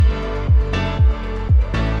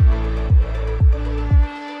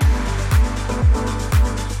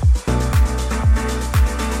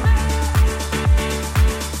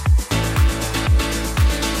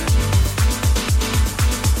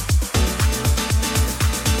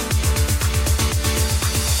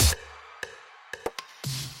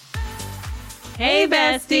Hey,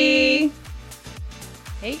 bestie.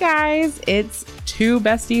 Hey guys, it's two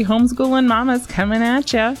bestie homeschooling mamas coming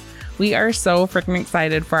at ya. We are so freaking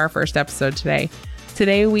excited for our first episode today.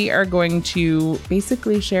 Today we are going to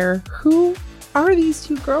basically share who are these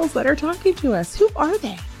two girls that are talking to us. Who are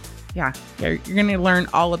they? Yeah, you're going to learn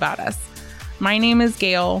all about us. My name is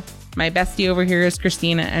Gail. My bestie over here is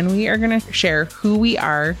Christina, and we are going to share who we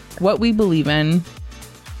are, what we believe in,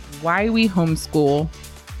 why we homeschool,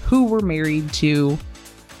 who we're married to,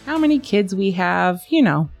 how many kids we have, you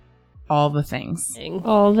know, all the things.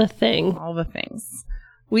 All the things. All the things.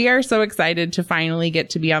 We are so excited to finally get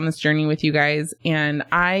to be on this journey with you guys. And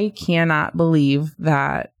I cannot believe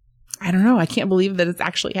that, I can't believe that it's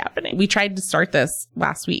actually happening. We tried to start this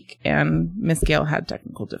last week and Miss Gail had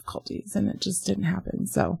technical difficulties and it just didn't happen.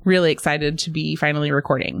 So really excited to be finally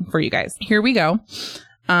recording for you guys. Here we go.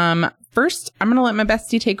 First, I'm going to let my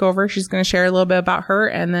bestie take over. She's going to share a little bit about her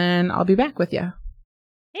and then I'll be back with you.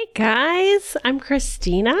 Hey guys, I'm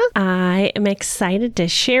Christina. I am excited to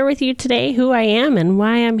share with you today who I am and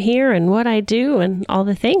why I'm here and what I do and all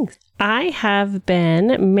the things. I have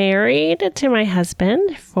been married to my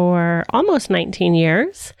husband for almost 19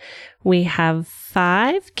 years. We have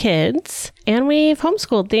 5 kids and we've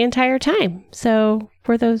homeschooled the entire time. So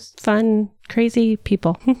we're those fun, crazy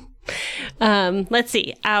people. Let's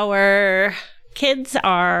see. Our kids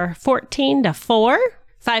are 14 to 4.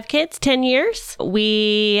 5 kids, 10 years.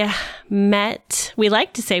 We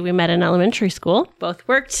like to say we met in elementary school. Both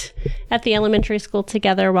worked at the elementary school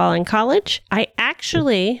together while in college. I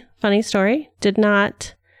actually, funny story, did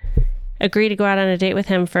not agree to go out on a date with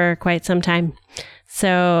him for quite some time.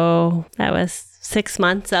 So that was 6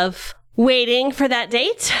 months of waiting for that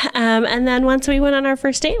date. And then once we went on our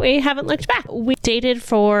first date, we haven't looked back. We dated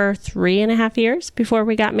for 3.5 years before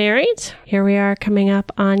we got married. Here we are coming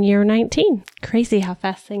up on year 19. Crazy how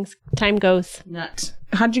fast time goes. Nut.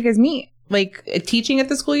 How'd you guys meet? Like teaching at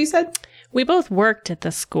the school, you said? We both worked at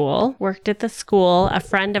the school. A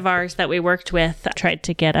friend of ours that we worked with tried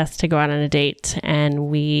to get us to go out on a date,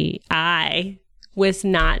 and I was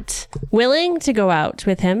not willing to go out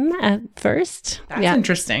with him at first. That's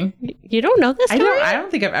interesting. You don't know this story? I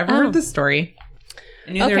don't think I've ever heard this story.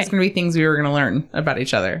 I knew there was going to be things we were going to learn about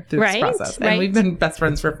each other through this process. And we've been best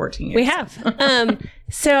friends for 14 years. We have.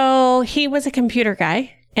 So he was a computer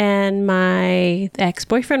guy and my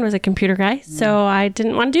ex-boyfriend was a computer guy. So I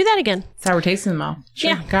didn't want to do that again. Sour taste in the mouth. Sure,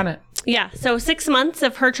 yeah. Got it. Yeah. So 6 months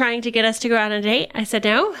of her trying to get us to go out on a date. I said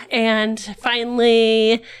no. And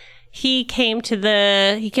finally he came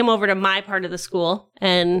over to my part of the school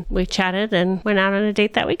and we chatted and went out on a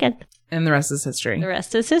date that weekend. And the rest is history.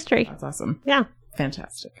 That's awesome. Yeah.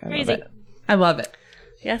 Fantastic. Crazy. I love it.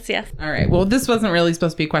 Yes. All right. Well, this wasn't really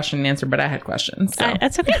supposed to be a question and answer, but I had questions. So.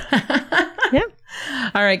 That's okay. Yeah.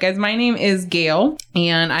 All right, guys. My name is Gail,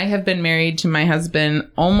 and I have been married to my husband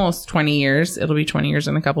almost 20 years. It'll be 20 years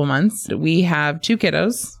in a couple months. We have 2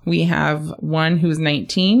 kiddos. We have one who's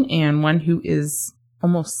 19 and one who is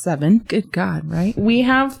almost 7. Good God, right? We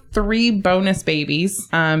have 3 bonus babies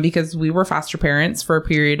because we were foster parents for a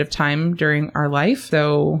period of time during our life.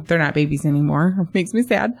 So they're not babies anymore. It makes me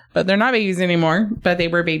sad, but they're not babies anymore. But they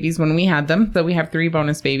were babies when we had them. So we have 3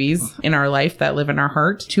 bonus babies in our life that live in our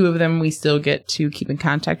heart. 2 of them we still get to keep in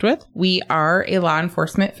contact with. We are a law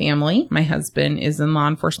enforcement family. My husband is in law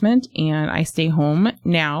enforcement and I stay home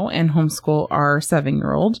now and homeschool our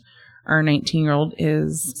 7-year-old. Our 19-year-old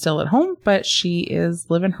is still at home, but she is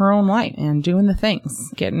living her own life and doing the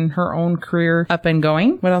things, getting her own career up and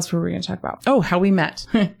going. What else were we going to talk about? Oh, how we met.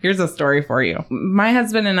 Here's a story for you. My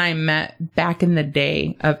husband and I met back in the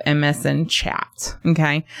day of MSN chat.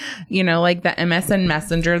 Okay. You know, like the MSN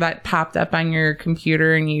Messenger that popped up on your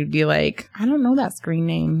computer and you'd be like, I don't know that screen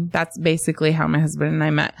name. That's basically how my husband and I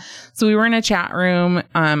met. So we were in a chat room.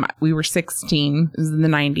 We were 16. It was in the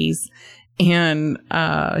 90s. And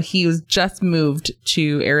he was just moved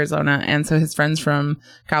to Arizona. And so his friends from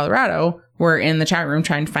Colorado were in the chat room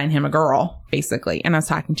trying to find him a girl, basically. And I was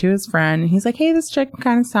talking to his friend. And he's like, hey, this chick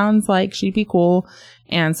kind of sounds like she'd be cool.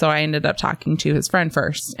 And so I ended up talking to his friend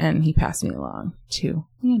first. And he passed me along to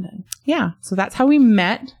Landon. Yeah. So that's how we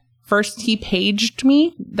met. First, he paged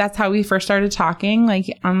me. That's how we first started talking, like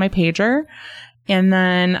on my pager. And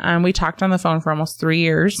then we talked on the phone for almost 3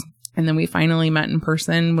 years. And then we finally met in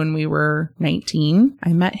person when we were 19.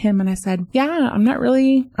 I met him and I said, yeah, I'm not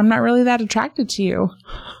really that attracted to you.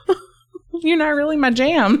 You're not really my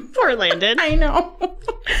jam. Poor Landon. I know.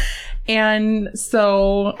 And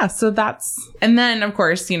so, yeah, and then of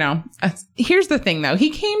course, you know, here's the thing though. He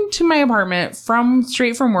came to my apartment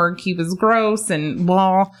straight from work. He was gross and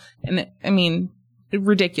blah. And I mean,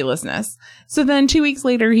 ridiculousness. So then 2 weeks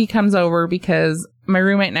later, he comes over because my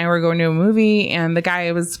roommate and I were going to a movie, and the guy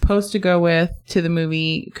I was supposed to go with to the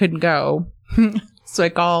movie couldn't go. So I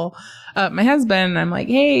call my husband and I'm like,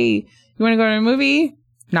 hey, you want to go to a movie?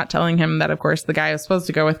 Not telling him that, of course, the guy I was supposed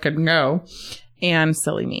to go with couldn't go. And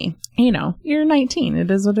silly me, you know, you're 19. It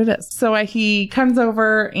is what it is. So he comes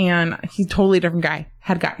over and he's a totally different guy.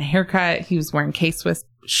 Had gotten a haircut. He was wearing K-Swiss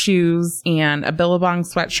shoes and a Billabong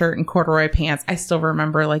sweatshirt and corduroy pants. I still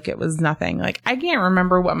remember like it was nothing. Like I can't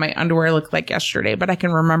remember what my underwear looked like yesterday, but I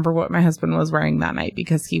can remember what my husband was wearing that night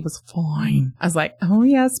because he was fine. I was like, oh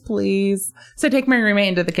yes, please. So I take my roommate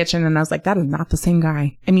into the kitchen and I was like, that is not the same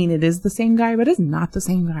guy. I mean, it is the same guy, but it's not the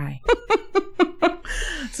same guy.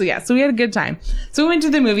 So we had a good time. So we went to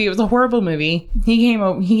the movie. It was a horrible movie. He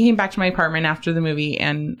came back to my apartment after the movie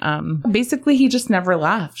and basically he just never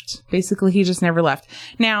left.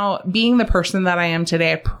 Now, being the person that I am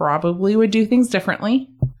today, I probably would do things differently,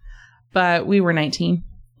 but we were 19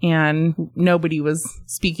 and nobody was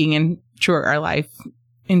speaking into our life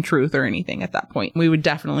in truth or anything at that point. We would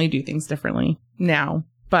definitely do things differently now,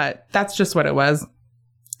 but that's just what it was.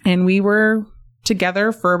 And we were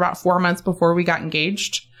together for about 4 months before we got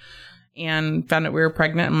engaged and found out we were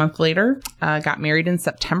pregnant a month later. Got married in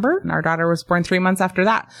September and our daughter was born 3 months after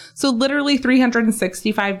that. So literally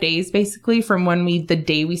 365 days basically from the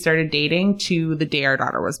day we started dating to the day our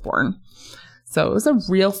daughter was born. So it was a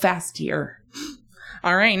real fast year.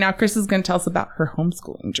 All right. Now Chris is going to tell us about her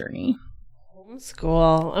homeschooling journey.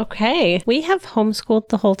 Homeschool. Okay. We have homeschooled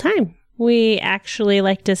the whole time. We actually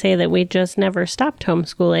like to say that we just never stopped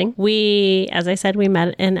homeschooling. We, as I said, we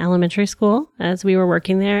met in elementary school as we were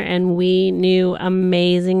working there, and we knew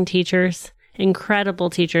amazing teachers,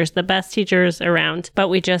 incredible teachers, the best teachers around. But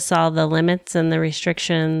we just saw the limits and the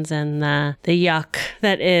restrictions and the yuck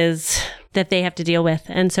that they have to deal with.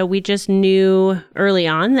 And so we just knew early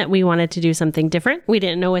on that we wanted to do something different. We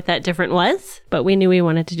didn't know what that different was, but we knew we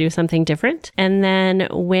wanted to do something different. And then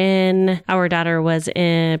when our daughter was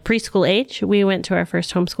in preschool age, we went to our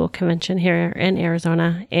first homeschool convention here in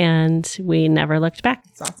Arizona and we never looked back.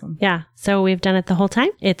 That's awesome. Yeah. So we've done it the whole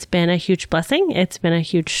time. It's been a huge blessing. It's been a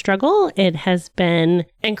huge struggle. It has been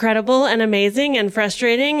incredible and amazing and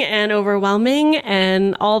frustrating and overwhelming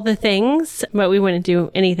and all the things, but we wouldn't do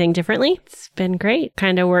anything differently. It's been great.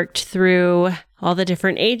 Kind of worked through all the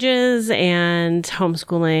different ages and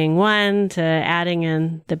homeschooling one to adding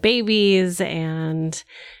in the babies. And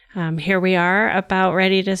here we are about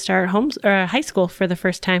ready to start high school for the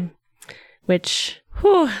first time, which,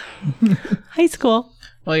 high school.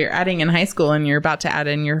 Well, you're adding in high school and you're about to add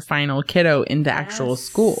in your final kiddo into actual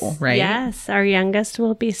school, right? Yes. Our youngest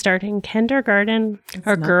will be starting kindergarten.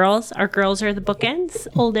 Our girls are the bookends,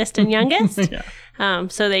 oldest and youngest. Yeah.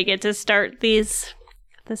 So they get to start these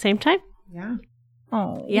at the same time. Yeah.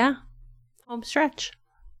 Oh. Yeah. Home stretch.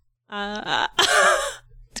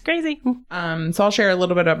 It's crazy. So I'll share a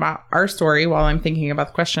little bit about our story while I'm thinking about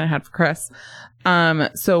the question I had for Chris.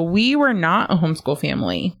 So we were not a homeschool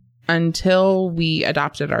family until we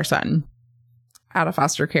adopted our son out of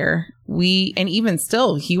foster care. And even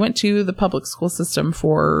still, he went to the public school system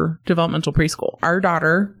for developmental preschool. Our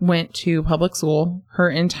daughter went to public school her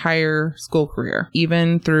entire school career,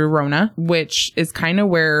 even through Rona, which is kind of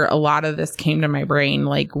where a lot of this came to my brain.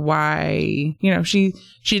 Like why, she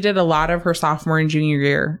did a lot of her sophomore and junior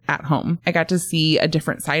year at home. I got to see a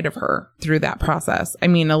different side of her through that process. I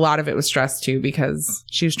mean, a lot of it was stress too, because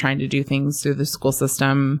she was trying to do things through the school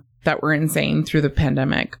system that were insane through the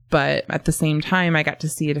pandemic. But at the same time, I got to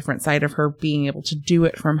see a different side of her being able to do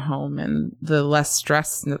it from home and the less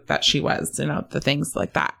stress that she was, the things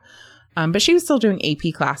like that. But she was still doing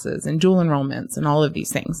AP classes and dual enrollments and all of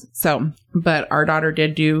these things. But our daughter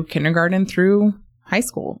did do kindergarten through high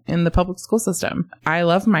school in the public school system. I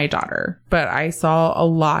love my daughter, but I saw a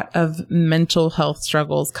lot of mental health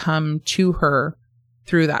struggles come to her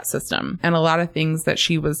through that system, and a lot of things that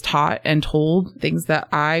she was taught and told, things that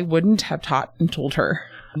I wouldn't have taught and told her,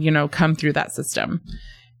 come through that system.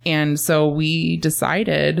 And so we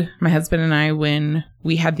decided, my husband and I, when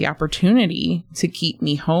we had the opportunity to keep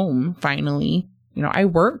me home, finally, I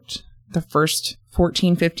worked the first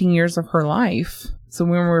 14, 15 years of her life. So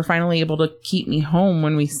when we were finally able to keep me home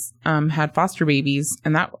when we had foster babies,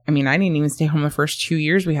 and I didn't even stay home the first 2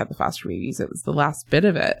 years we had the foster babies. It was the last bit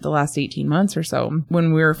of it, the last 18 months or so.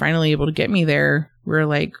 When we were finally able to get me there, we were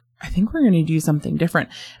like, I think we're going to do something different.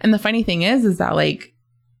 And the funny thing is that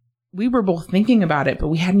we were both thinking about it, but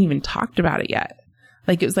we hadn't even talked about it yet.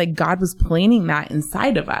 Like, it was like God was planning that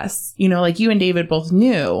inside of us. You know, like you and David both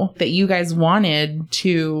knew that you guys wanted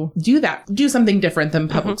to do something different than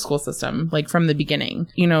public school system, like from the beginning.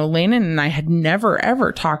 You know, Landon and I had never,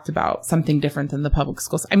 ever talked about something different than the public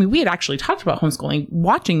schools. I mean, we had actually talked about homeschooling,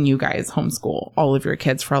 watching you guys homeschool all of your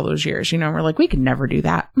kids for all those years. You know, we're like, we could never do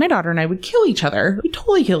that. My daughter and I would kill each other. We'd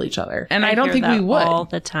totally kill each other. And I don't think we would. All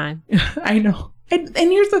the time. I know. And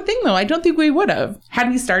here's the thing, though. I don't think we would have. Had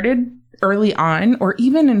we started early on, or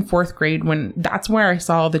even in 4th grade, when that's where I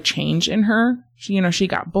saw the change in her. She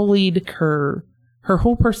got bullied. Her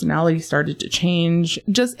whole personality started to change.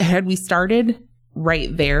 Just had we started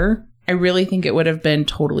right there, I really think it would have been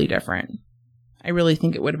totally different. I really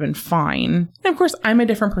think it would have been fine. And of course, I'm a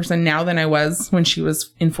different person now than I was when she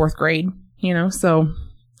was in 4th grade, you know, so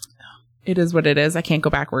it is what it is. I can't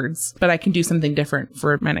go backwards, but I can do something different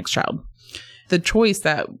for my next child. The choice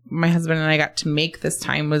that my husband and I got to make this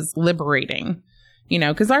time was liberating, you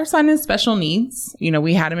know, because our son has special needs. You know,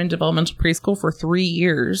 we had him in developmental preschool for 3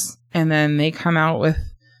 years, and then they come out with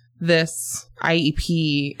this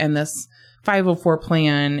IEP and this 504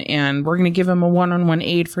 plan, and we're going to give him a one-on-one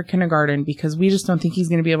aid for kindergarten because we just don't think he's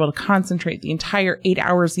going to be able to concentrate the entire 8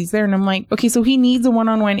 hours he's there. And I'm like, okay, so he needs a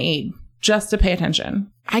one-on-one aid just to pay attention.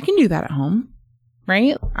 I can do that at home.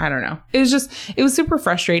 Right? I don't know. It was super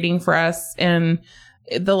frustrating for us. And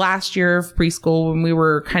the last year of preschool, when we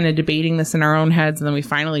were kind of debating this in our own heads, and then we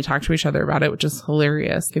finally talked to each other about it, which is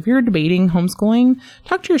hilarious. If you're debating homeschooling,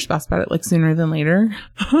 talk to your spouse about it like sooner than later.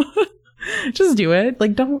 Just do it.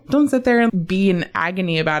 Like, don't sit there and be in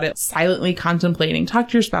agony about it, silently contemplating. Talk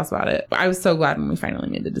to your spouse about it. I was so glad when we finally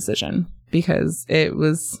made the decision because it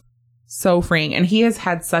was so freeing. And he has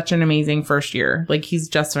had such an amazing first year. Like, he's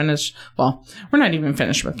just finished. Well, we're not even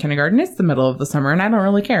finished with kindergarten. It's the middle of the summer and I don't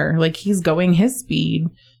really care. Like, he's going his speed.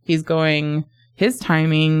 He's going his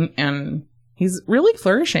timing, and he's really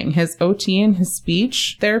flourishing. His OT and his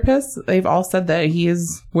speech therapists, they've all said that he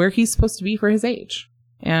is where he's supposed to be for his age.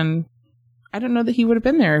 And I don't know that he would have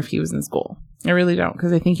been there if he was in school. I really don't,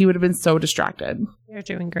 because I think he would have been so distracted. You're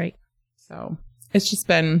doing great. So it's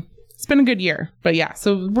been a good year. But yeah,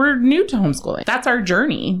 so we're new to homeschooling. That's our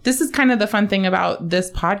journey. This is kind of the fun thing about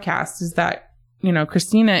this podcast is that, you know,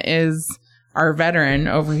 Christina is our veteran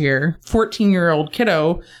over here, 14-year-old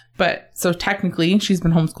kiddo. But so technically she's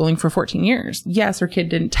been homeschooling for 14 years. Yes, her kid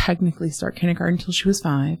didn't technically start kindergarten until she was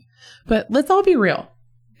 5. But let's all be real.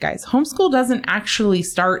 Guys, homeschool doesn't actually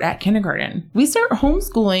start at kindergarten. We start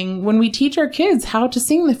homeschooling when we teach our kids how to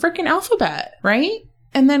sing the freaking alphabet, right?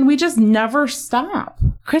 And then we just never stop.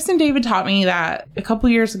 Chris and David taught me that a couple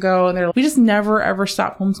years ago, and they're like, we just never ever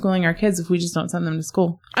stop homeschooling our kids if we just don't send them to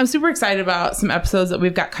school. I'm super excited about some episodes that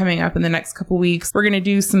we've got coming up in the next couple weeks. We're going to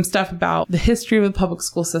do some stuff about the history of the public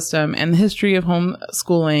school system and the history of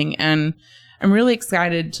homeschooling. And I'm really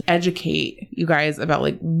excited to educate you guys about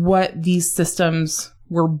like what these systems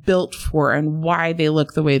were built for and why they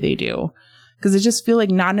look the way they do. Because I just feel like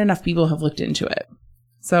not enough people have looked into it.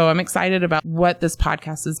 So I'm excited about what this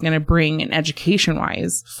podcast is going to bring in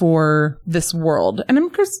education-wise for this world. And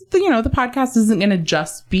of course, the podcast isn't going to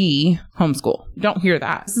just be homeschool. Don't hear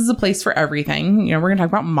that. This is a place for everything. You know, we're going to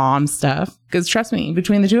talk about mom stuff. Because trust me,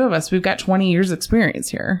 between the two of us, we've got 20 years experience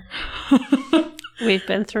here. We've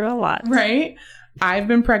been through a lot. Right? I've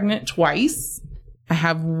been pregnant twice. I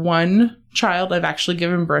have one child I've actually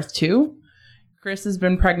given birth to. Chris has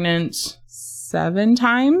been pregnant 7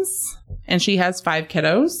 times, and she has 5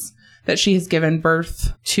 kiddos that she has given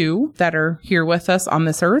birth to that are here with us on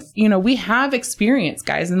this earth. You know, we have experience,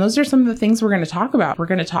 guys, and those are some of the things we're going to talk about. We're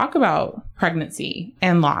going to talk about pregnancy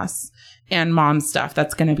and loss and mom stuff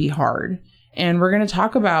that's going to be hard. And we're going to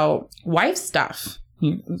talk about wife stuff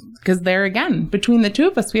because there again, between the two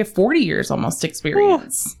of us, we have 40 years almost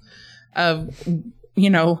experience of,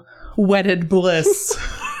 wedded bliss.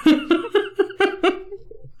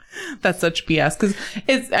 That's such BS because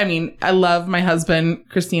I love my husband,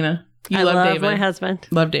 Christina. I love David. My husband.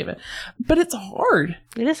 Love David. But it's hard.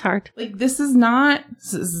 It is hard. Like this is not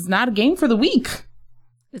a game for the weak.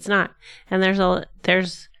 It's not. And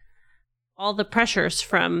there's all the pressures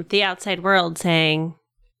from the outside world saying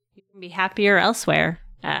you can be happier elsewhere.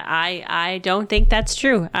 I don't think that's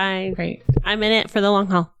true. I'm in it for the long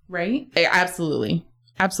haul. Right? Absolutely.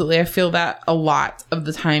 Absolutely. I feel that a lot of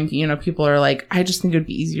the time, people are like, I just think it would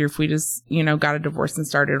be easier if we just, got a divorce and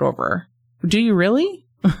started over. Do you really?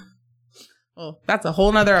 Well, that's a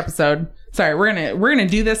whole nother episode. Sorry, we're going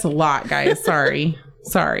to do this a lot, guys. Sorry.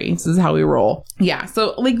 This is how we roll. Yeah.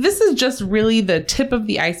 So this is just really the tip of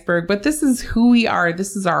the iceberg, but this is who we are.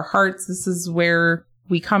 This is our hearts. This is where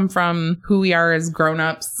we come from who we are as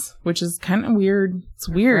grown-ups, which is kind of weird. It's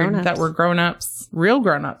weird that we're grown-ups, real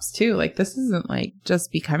grown-ups too. Like, this isn't like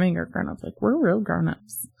just becoming a grown-up. Like, we're real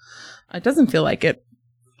grown-ups. It doesn't feel like it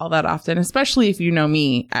all that often, especially if you know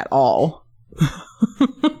me at all.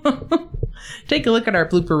 Take a look at our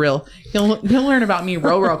blooper reel. You'll learn about me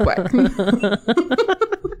real quick.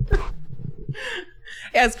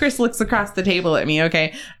 As Chris looks across the table at me,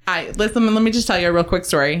 okay. Listen, let me just tell you a real quick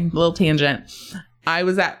story, a little tangent. I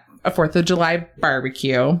was at a 4th of July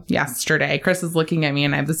barbecue yesterday. Chris is looking at me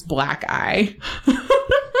and I have this black eye.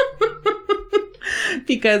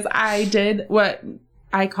 Because I did what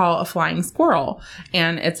I call a flying squirrel,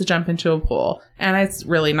 and it's a jump into a pool. And it's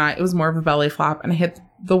really not, it was more of a belly flop, and I hit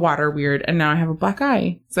the water weird, and now I have a black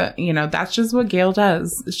eye. So, that's just what Gail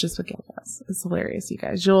does. It's just what Gail does. It's hilarious, you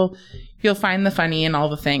guys. You'll find the funny in all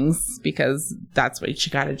the things, because that's what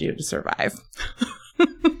you got to do to survive.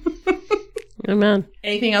 Amen.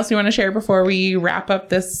 Anything else you want to share before we wrap up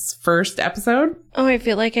this first episode? Oh, I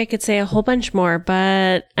feel like I could say a whole bunch more,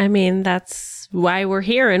 but I mean, that's why we're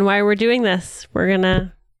here and why we're doing this. We're going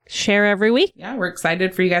to share every week. Yeah, we're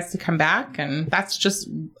excited for you guys to come back. And that's just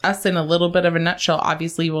us in a little bit of a nutshell.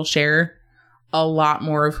 Obviously, we'll share a lot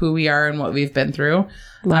more of who we are and what we've been through.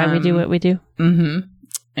 Why we do what we do. Mm-hmm.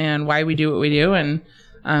 And why we do what we do. And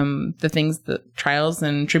the things, the trials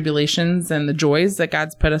and tribulations and the joys that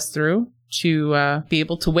God's put us through to be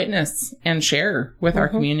able to witness and share with our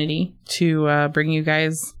community, to bring you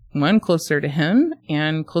guys, one, closer to Him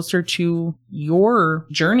and closer to your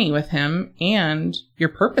journey with Him and your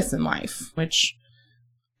purpose in life, which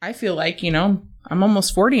I feel like, I'm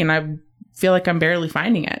almost 40 and I feel like I'm barely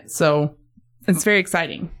finding it. So it's very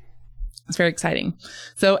exciting. It's very exciting.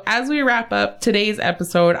 So as we wrap up today's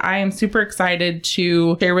episode, I am super excited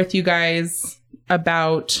to share with you guys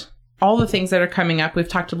about all the things that are coming up. We've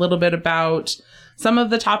talked a little bit about some of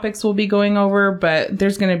the topics we'll be going over, but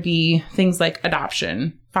there's going to be things like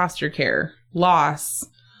adoption, foster care, loss,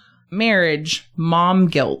 marriage, mom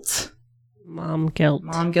guilt. Mom guilt.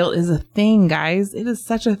 Mom guilt is a thing, guys. It is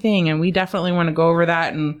such a thing. And we definitely want to go over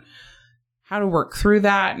that and how to work through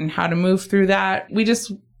that and how to move through that.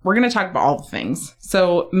 We're going to talk about all the things.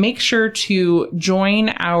 So make sure to join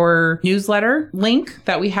our newsletter link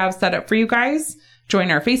that we have set up for you guys. Join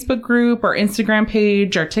our Facebook group, our Instagram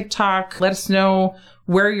page, our TikTok. Let us know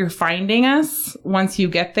where you're finding us once you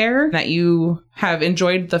get there, that you have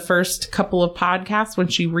enjoyed the first couple of podcasts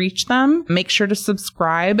once you reach them. Make sure to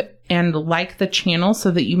subscribe and like the channel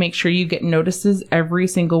so that you make sure you get notices every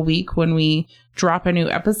single week when we drop a new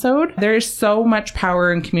episode. There is so much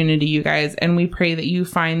power in community, you guys, and we pray that you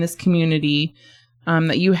find this community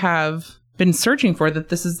that you have been searching for, that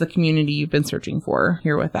this is the community you've been searching for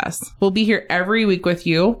here with us. We'll be here every week with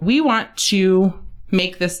you. We want to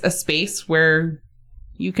make this a space where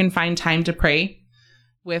you can find time to pray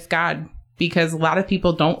with God, because a lot of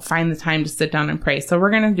people don't find the time to sit down and pray. So we're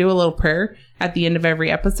going to do a little prayer at the end of every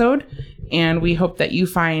episode, and we hope that you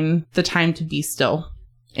find the time to be still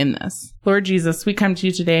in this. Lord Jesus, we come to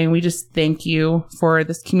you today and we just thank you for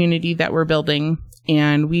this community that we're building.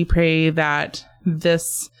 And we pray that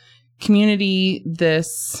this community,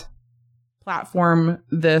 this platform,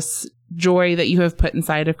 this joy that you have put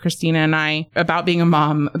inside of Christina and I about being a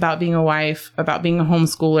mom, about being a wife, about being a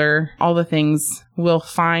homeschooler, all the things, will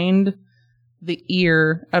find the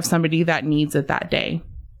ear of somebody that needs it that day.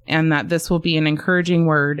 And that this will be an encouraging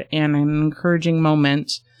word and an encouraging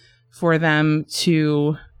moment for them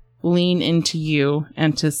to lean into you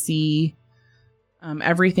and to see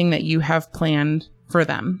everything that you have planned for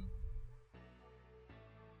them.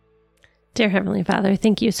 Dear Heavenly Father,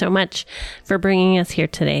 thank you so much for bringing us here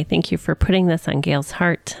today. Thank you for putting this on Gail's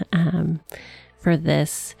heart, for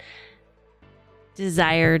this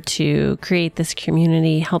desire to create this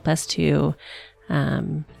community, help us to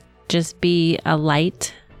just be a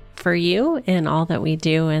light for you in all that we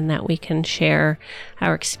do, and that we can share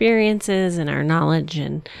our experiences and our knowledge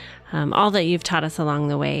and all that you've taught us along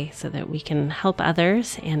the way, so that we can help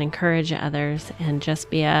others and encourage others and just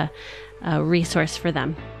be a resource for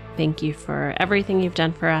them. Thank you for everything you've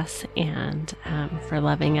done for us, and for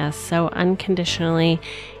loving us so unconditionally,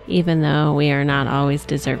 even though we are not always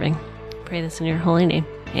deserving. Pray this in your holy name.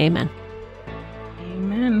 Amen.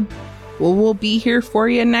 Amen. Well, we'll be here for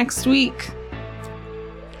you next week.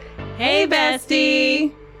 Hey,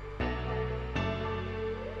 bestie!